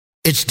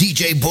It's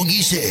DJ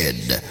Boogie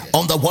Sid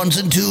on the ones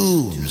and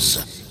twos.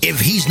 If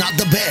he's not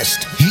the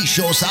best, he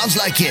sure sounds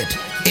like it.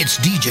 It's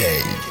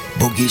DJ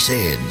Boogie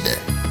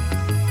Sid.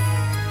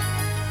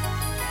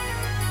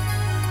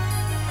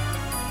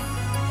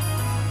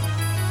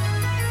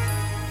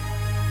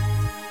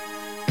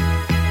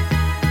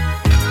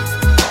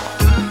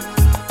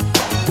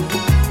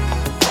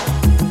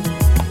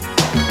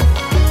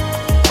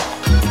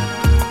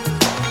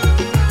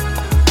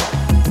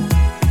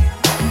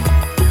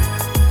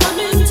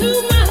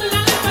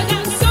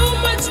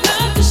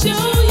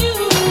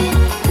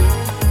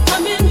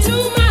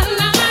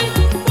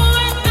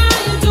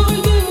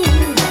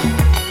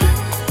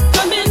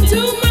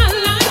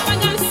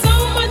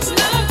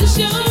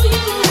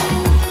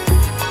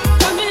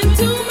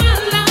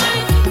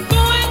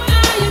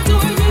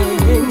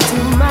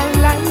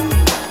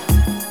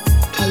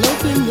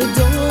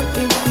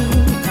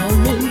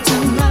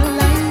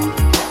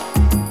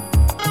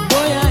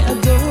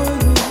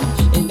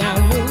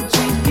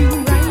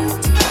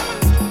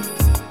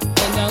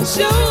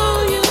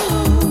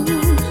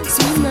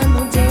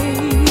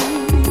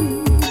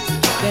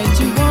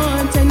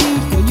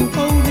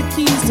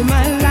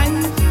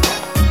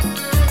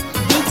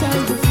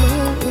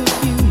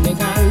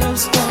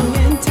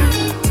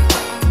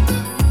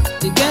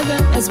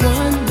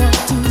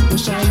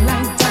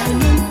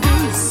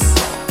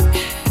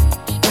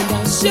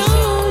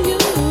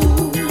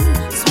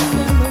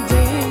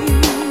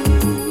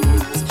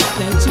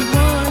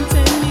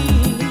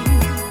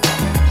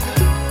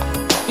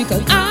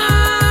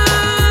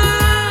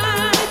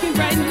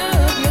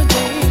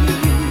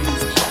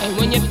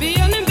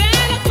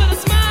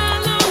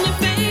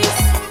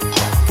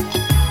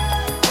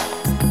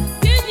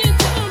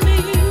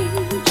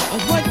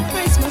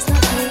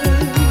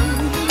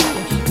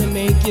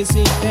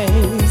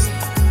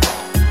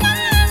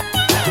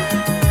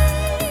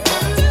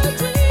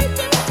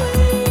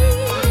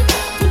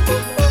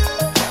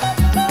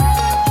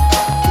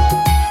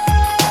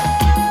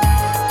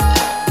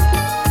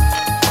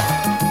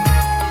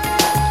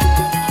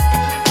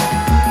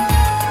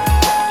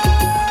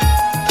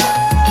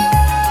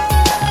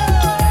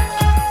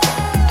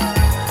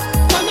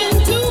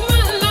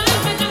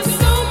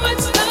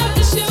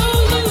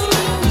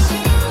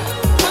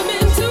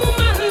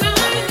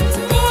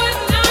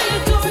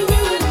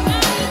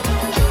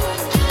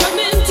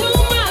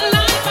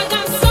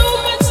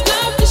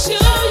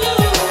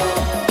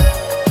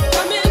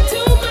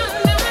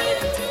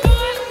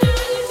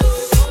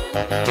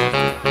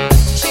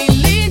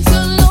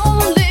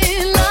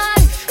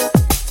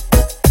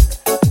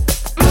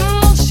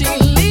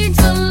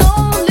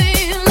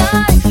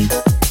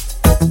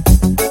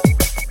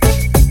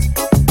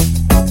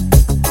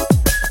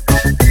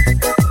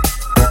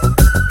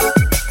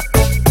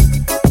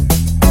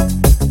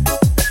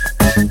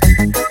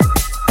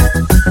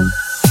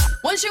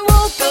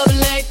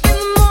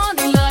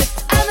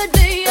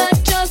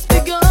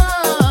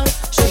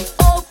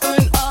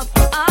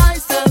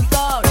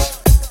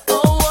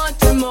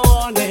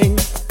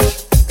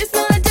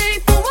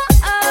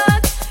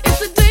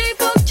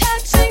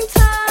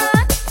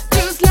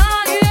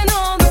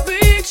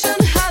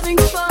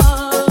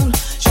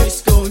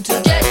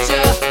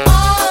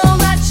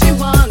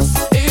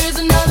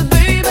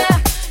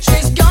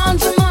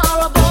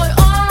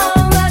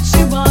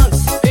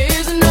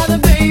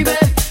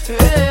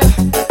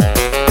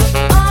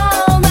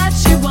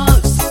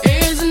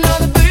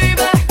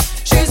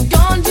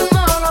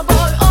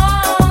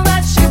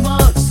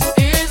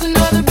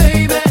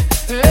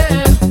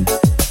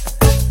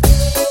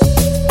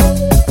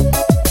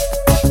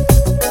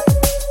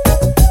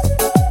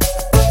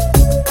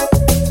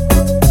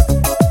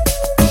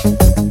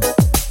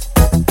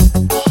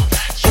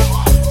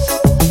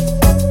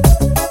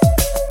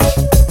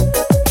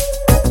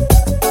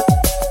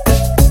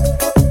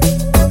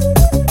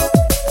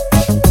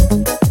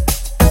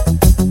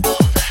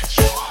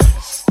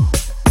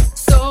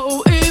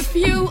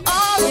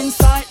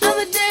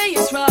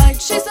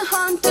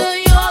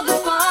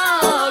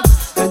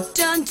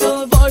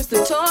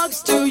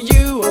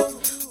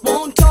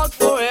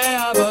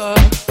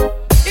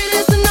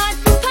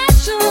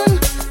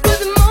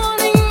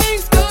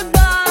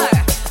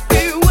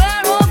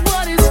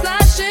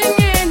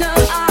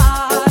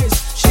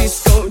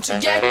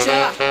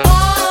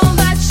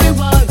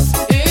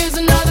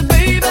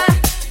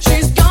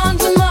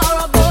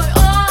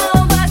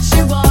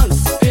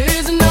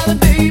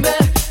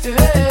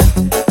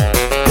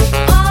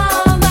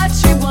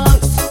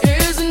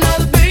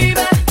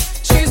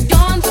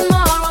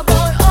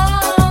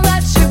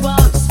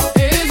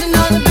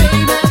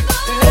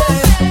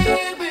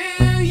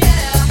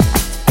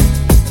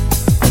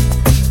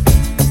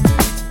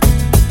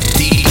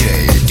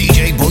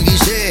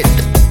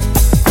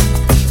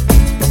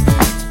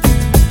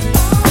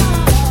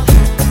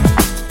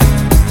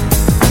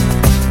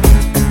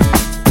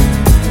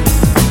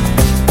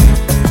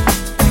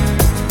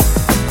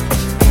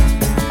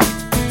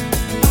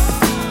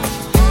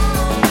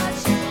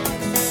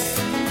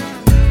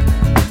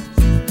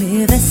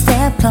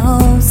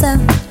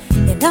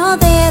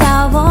 that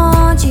I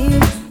want you.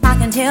 I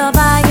can tell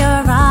by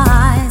your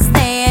eyes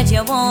that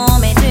you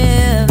want me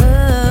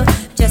to.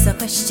 Just a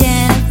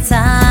question of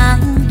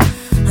time.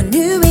 I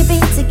knew we'd be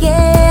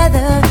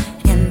together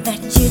and that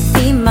you'd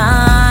be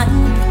mine.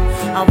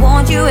 I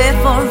want you here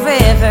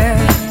forever.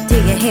 Do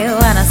you hear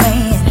what I'm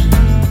saying?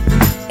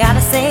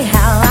 Gotta say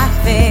how I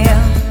feel.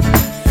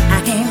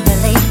 I can't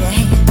believe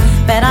it,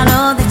 but I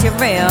know that you're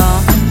real.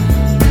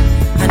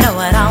 I know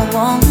what I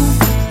want,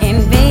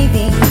 and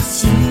baby,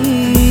 it's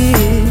you.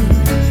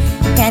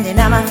 Can't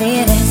deny my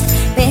feelings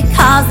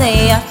because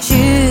they are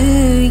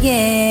true,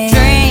 yeah.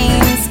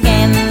 Dreams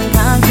can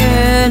come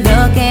true.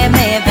 Look at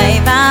me,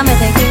 babe, I'm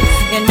with you.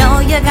 You know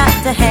you got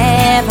to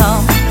have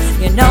hope.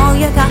 You know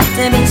you got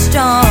to be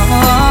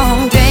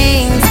strong.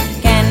 Dreams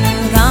can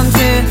come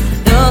true.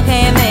 Look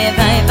at me,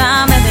 babe,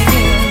 I'm with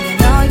you. You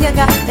know you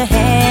got to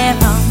have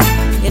hope.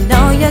 You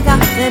know you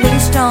got to be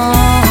strong.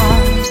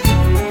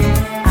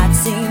 I've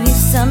seen you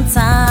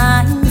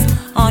sometimes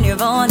on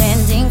your own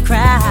ending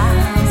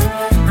crowds.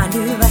 I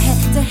knew I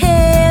had to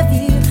have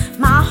you.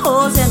 My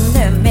holes in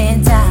the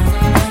meantime.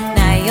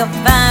 Now you're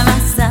by my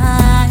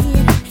side,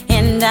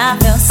 and I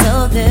feel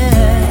so good.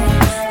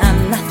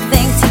 I'm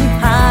nothing too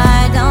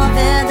hard. Don't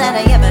feel that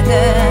I ever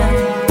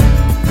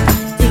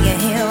could. Do you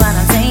hear what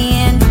I'm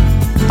saying?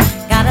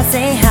 Gotta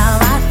say how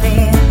I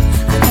feel.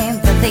 I can't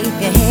believe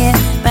you're here,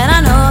 but I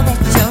know that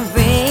you're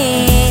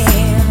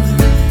real.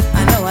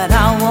 I know what I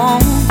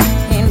want,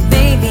 and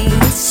baby,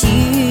 it's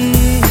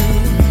you.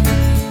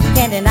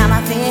 Can't deny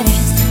my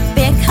feelings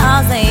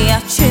because they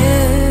are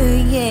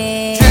true,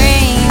 yeah.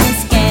 Dreams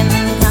can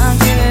come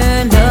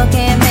true. Look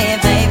at me,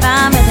 babe,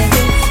 I'm with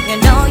you. You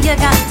know you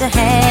got to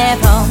have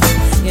hope.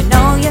 You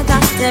know you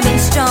got to be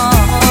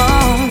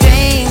strong.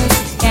 Dreams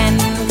can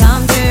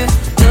come true.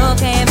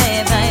 Look at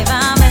me, babe,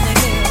 I'm with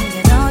you.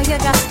 You know you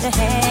got to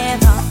have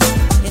hope.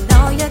 You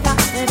know you got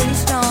to be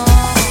strong.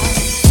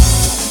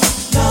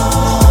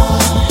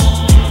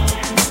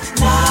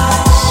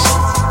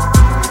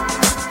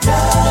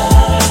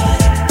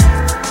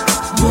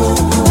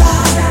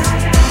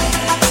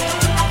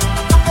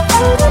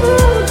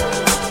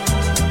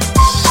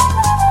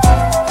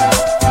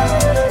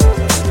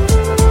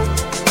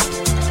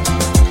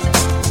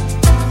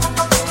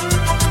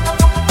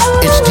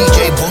 It's DJ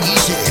Boogie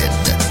Sid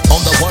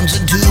on the ones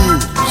and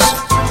twos.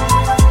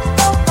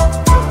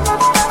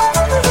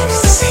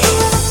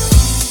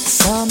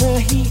 Summer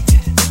heat,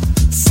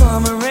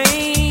 summer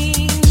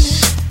rain,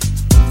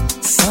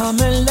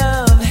 summer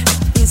love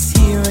is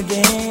here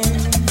again.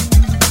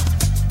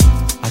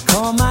 I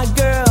call my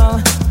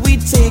girl, we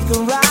take a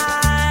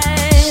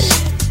ride,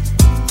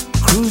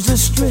 cruise the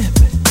strip,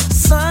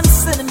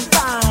 sunset and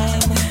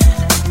fine.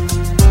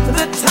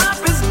 The top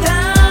is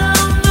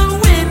down, the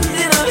wind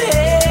in her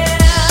hair.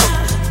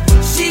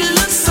 She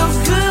looks so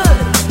good,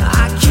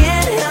 I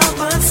can't help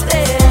but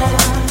stare.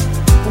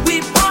 We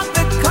park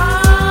the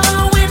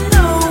car when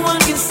no one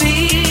can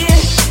see,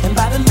 and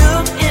by the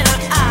look in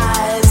her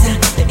eyes,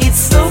 it's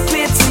so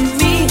clear to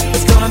me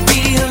it's gonna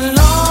be a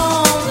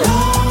long,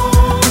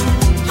 long,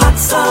 hot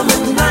summer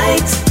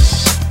night.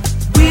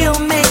 We'll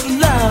make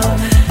love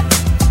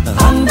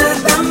under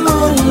the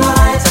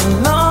moonlight. A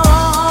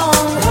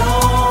long,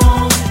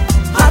 long,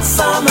 hot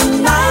summer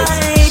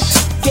night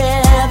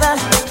together.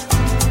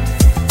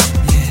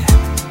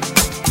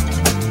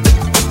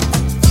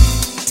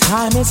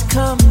 Time has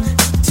come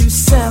to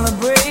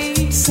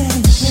celebrate,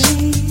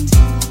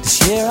 to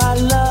share our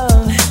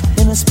love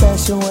in a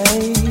special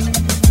way.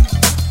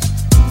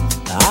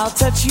 I'll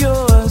touch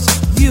yours,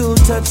 you'll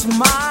touch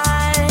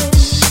mine.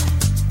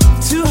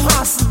 Two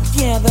hearts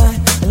together,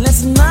 and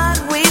let's not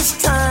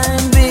waste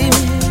time, baby.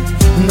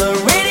 The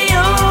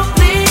radio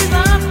plays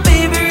our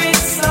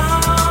favorite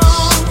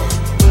song.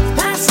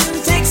 Passion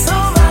takes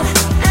over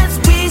as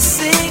we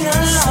sing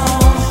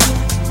along.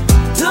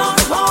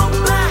 Don't hold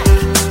back,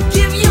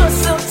 give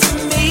yourself to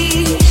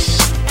me,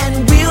 and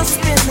we'll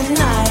spend the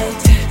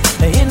night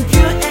in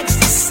pure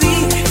ecstasy.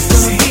 It's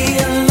gonna be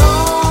a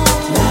long,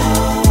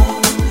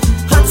 long,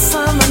 hot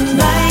summer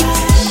night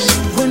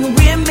when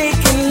we're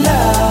making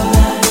love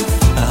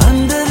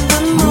under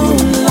the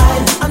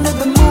moonlight, under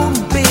the moon,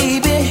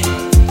 baby.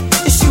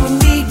 It's you and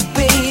me,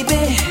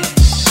 baby.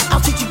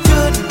 I'll treat you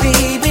good,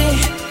 baby,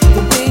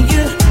 the way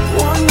you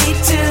want me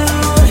to.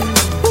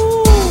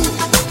 Ooh,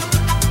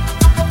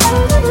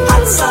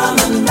 hot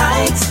summer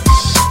night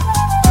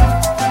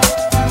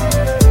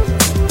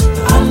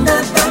under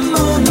the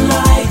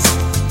moonlight.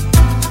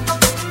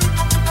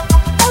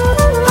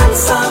 Hot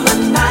summer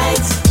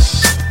night.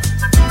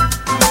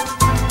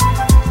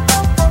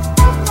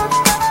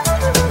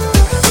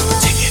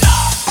 Take it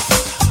off.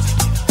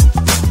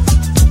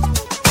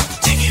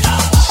 Take it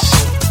off.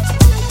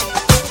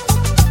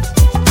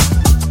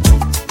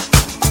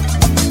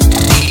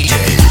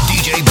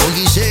 DJ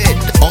Boogie Sid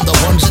on the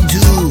ones and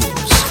twos.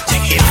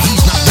 If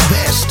he's not the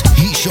best,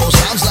 he sure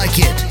sounds like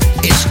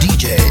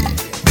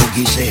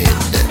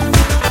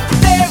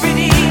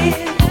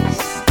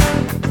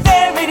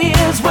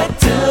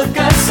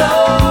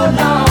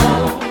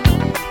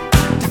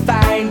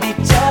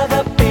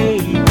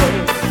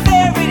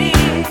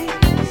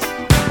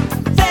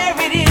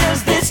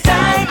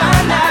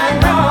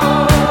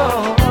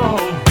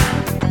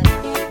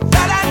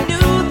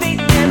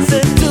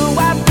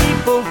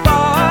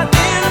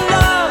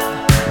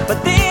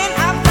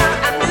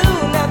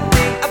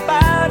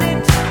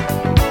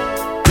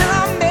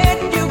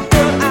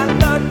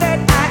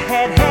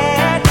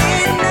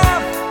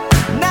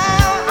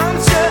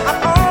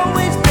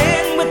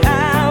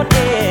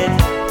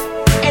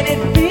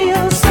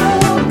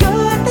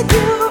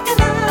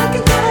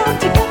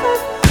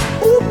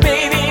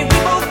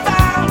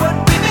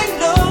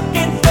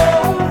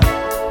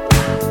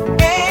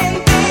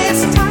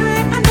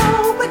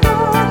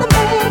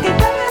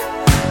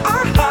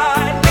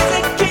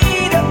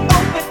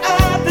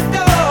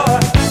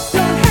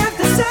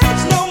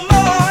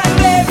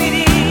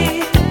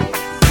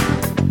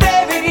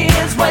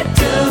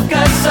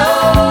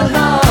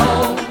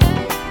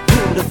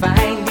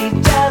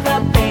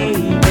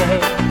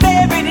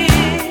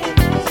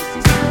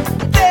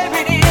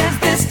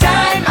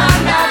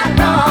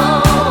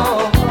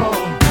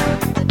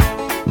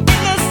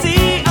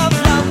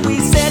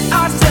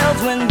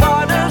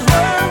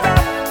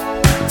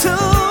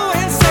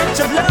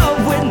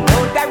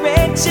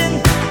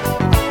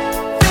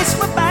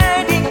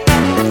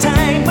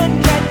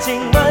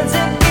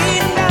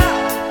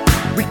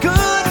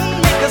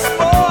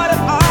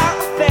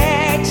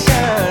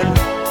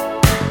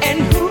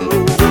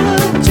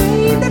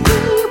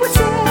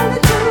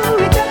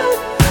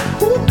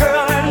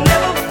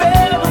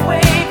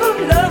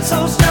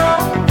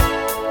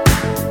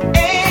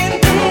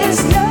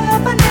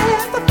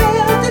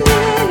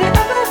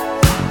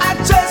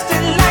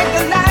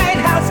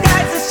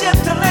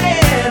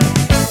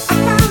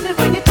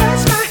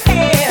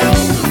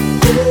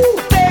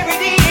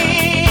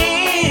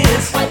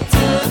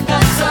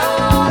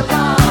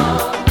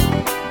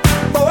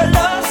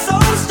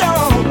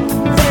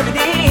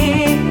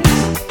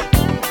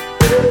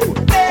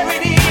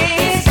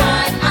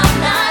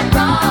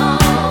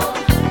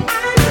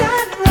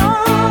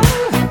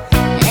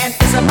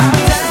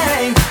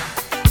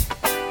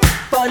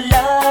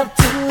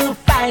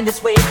find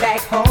its way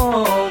back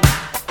home.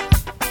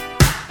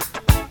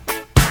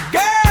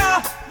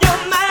 Girl,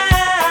 you're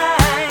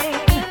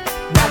mine.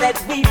 Now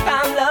that we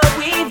found love,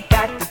 we've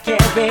got to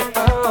carry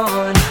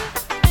on.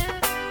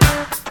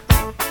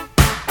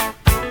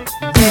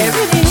 There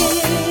it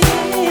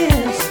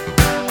is,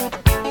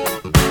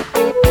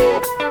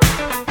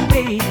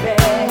 baby.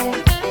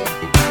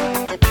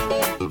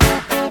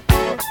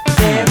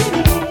 There it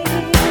is.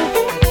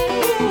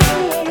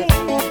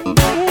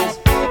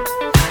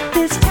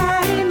 This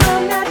time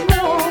I'm not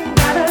wrong.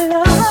 Got a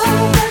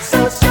love that's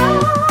so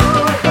strong.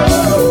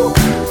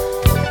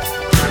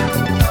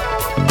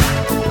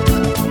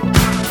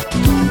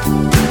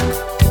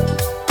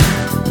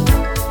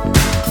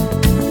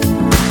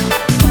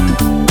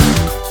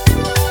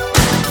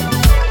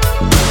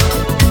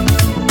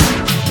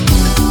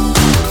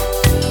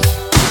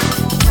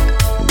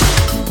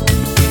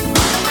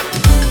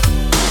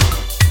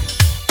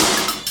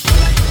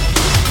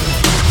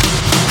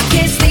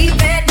 Can't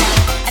sleep at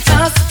night. I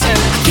toss and turn.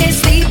 Can't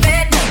sleep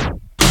at night.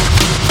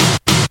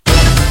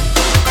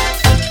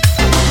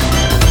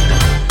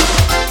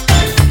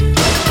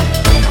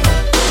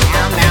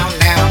 Now,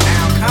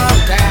 calm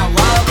down,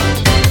 Rob.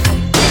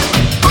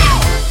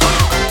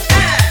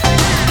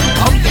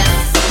 Oh,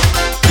 yes.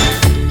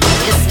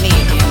 It's me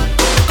again.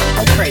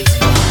 I'm crazy.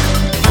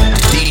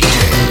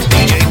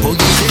 DJ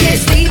Boogie Can't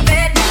Sid. sleep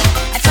at night.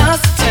 I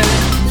toss and turn,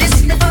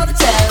 listening for the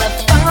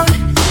telephone.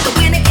 But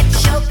when I get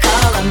your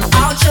call, I'm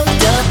all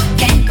choked up.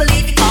 Can't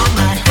believe you called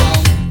my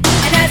home.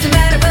 And as a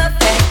matter of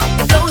fact,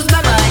 it blows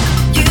my mind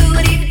you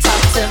would even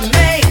talk to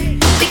me.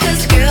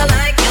 Because a girl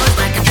like yours,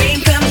 like a dream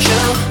come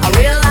true, a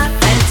real life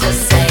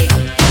fantasy.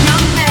 No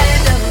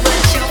matter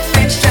what your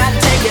friends try to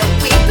tell you,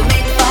 we will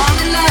make you fall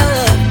in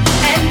love.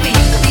 And we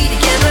will be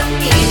together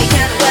any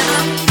kind of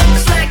weather.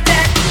 Just like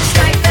that, just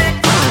like that.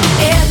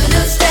 Every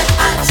little step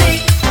I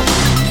take,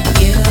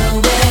 you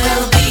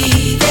will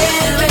be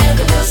there. Every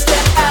little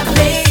step I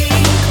make,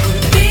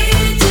 be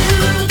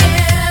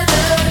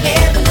together.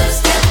 Every little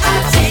step I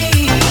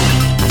take,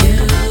 you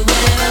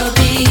will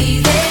be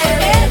there.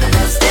 Every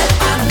little step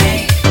I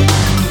make,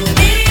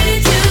 be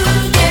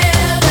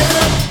together.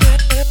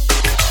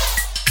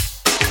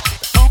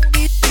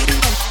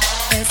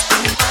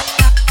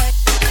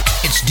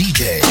 It's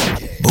DJ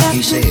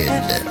Boogie Sid.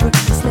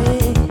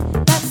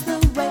 That's the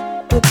way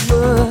it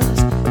was.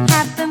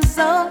 Happened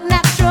so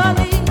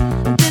naturally.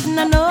 Didn't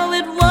I know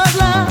it was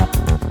love?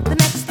 The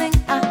next thing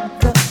I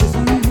felt was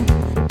you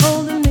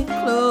holding me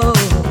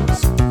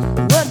close.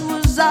 What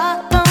was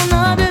I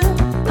gonna do?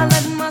 I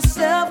let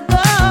myself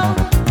go.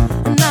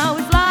 And now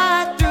we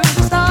fly through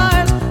the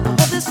stars. I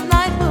hope this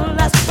night will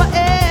last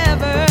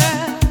forever.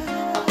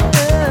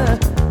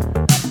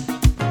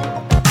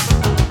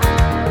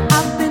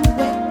 I've been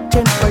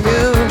waiting for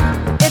you.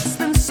 It's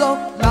been so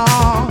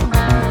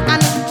long.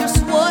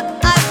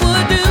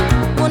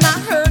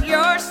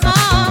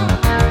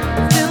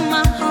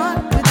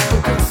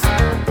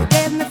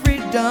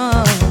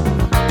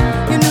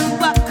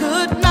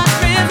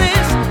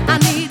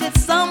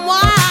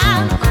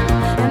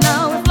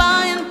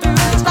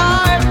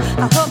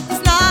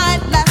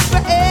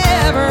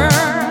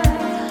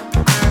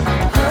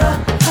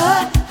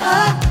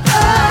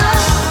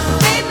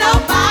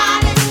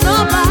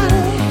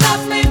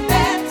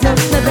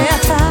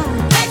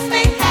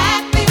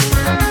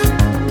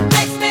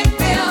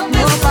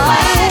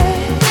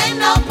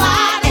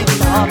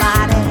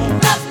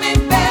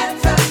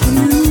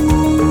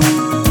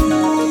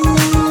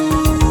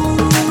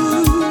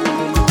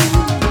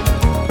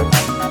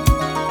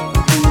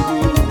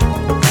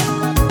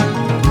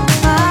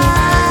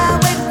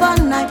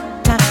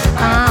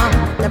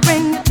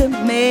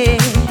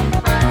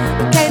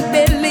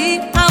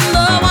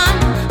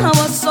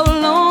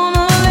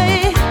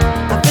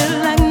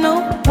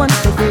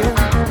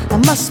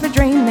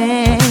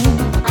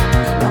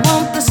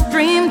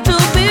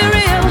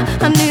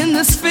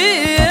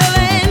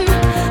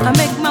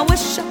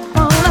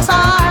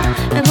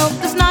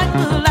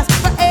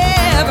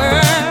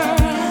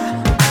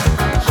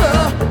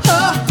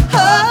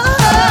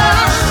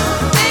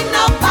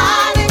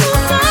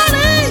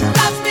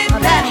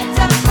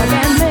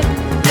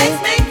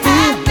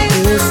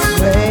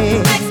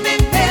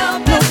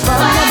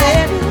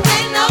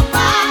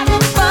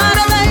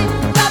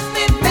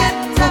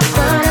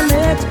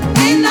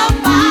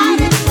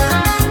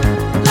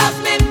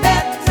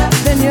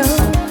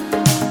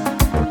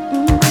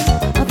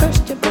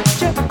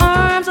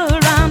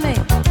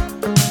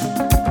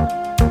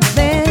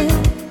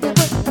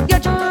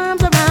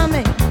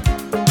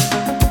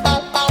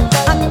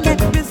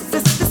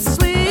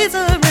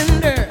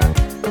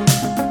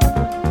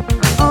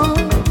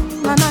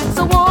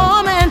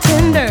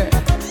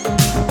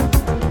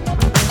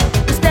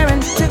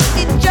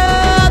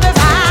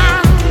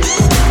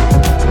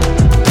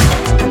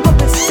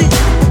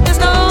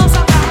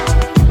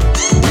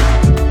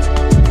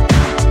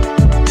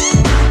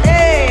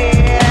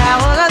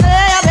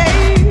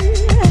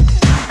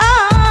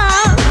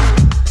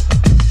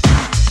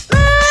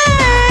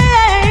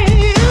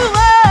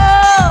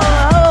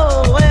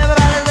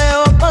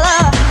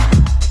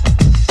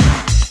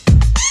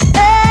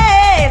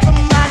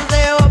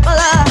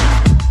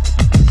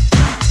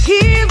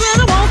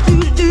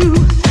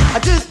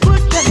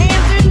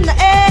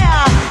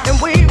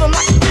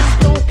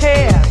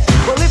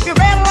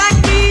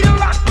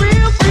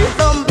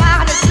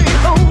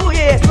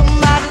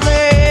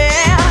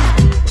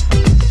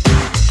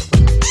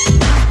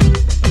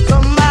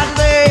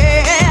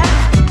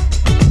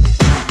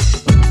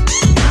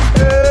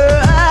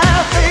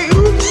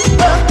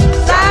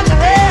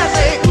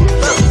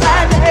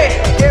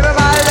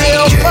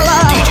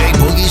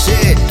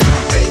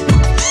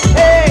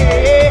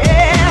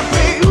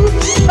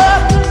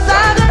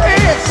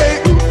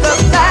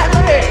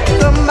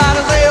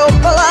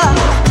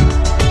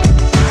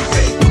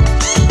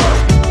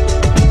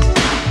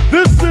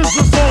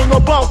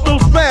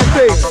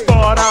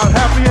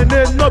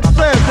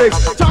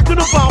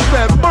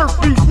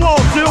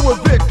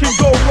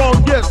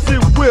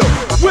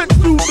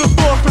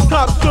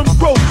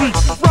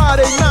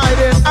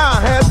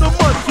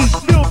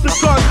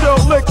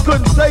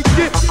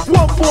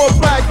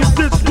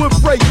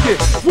 it.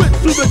 Went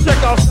to the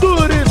checkout,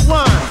 stood in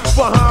line.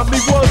 Behind me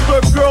was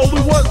the girl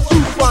who was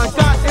too fine.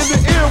 Got in the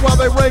air while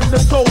they rang the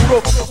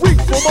total.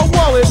 Reached for my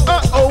wallet,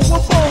 a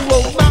bolo.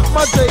 Not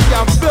my day,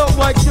 I felt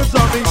like a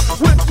dummy.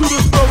 Went to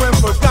the store and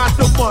forgot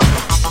the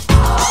money.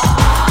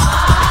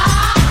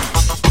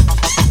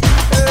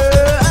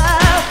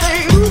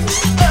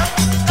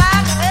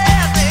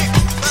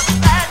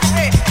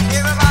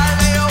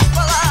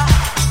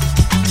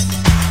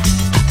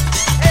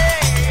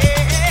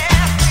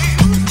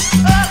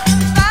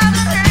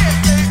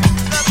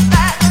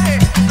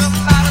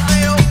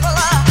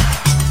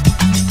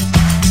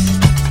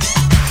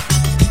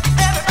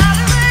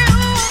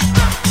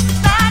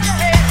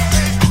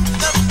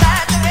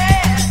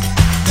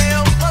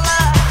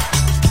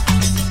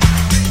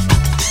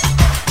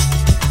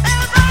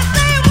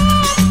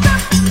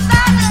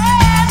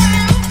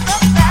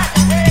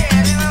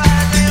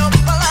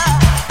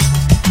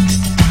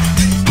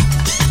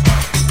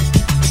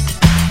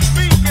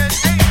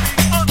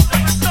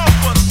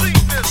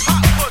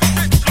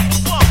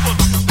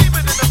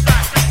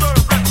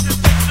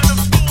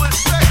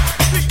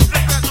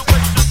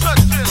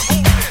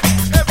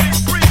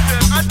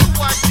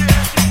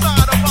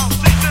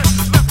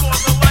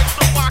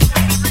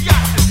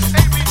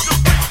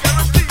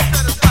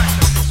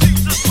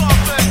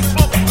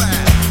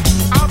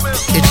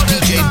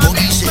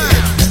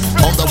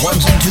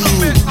 Ones and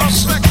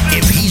twos.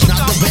 If he's not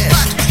the best,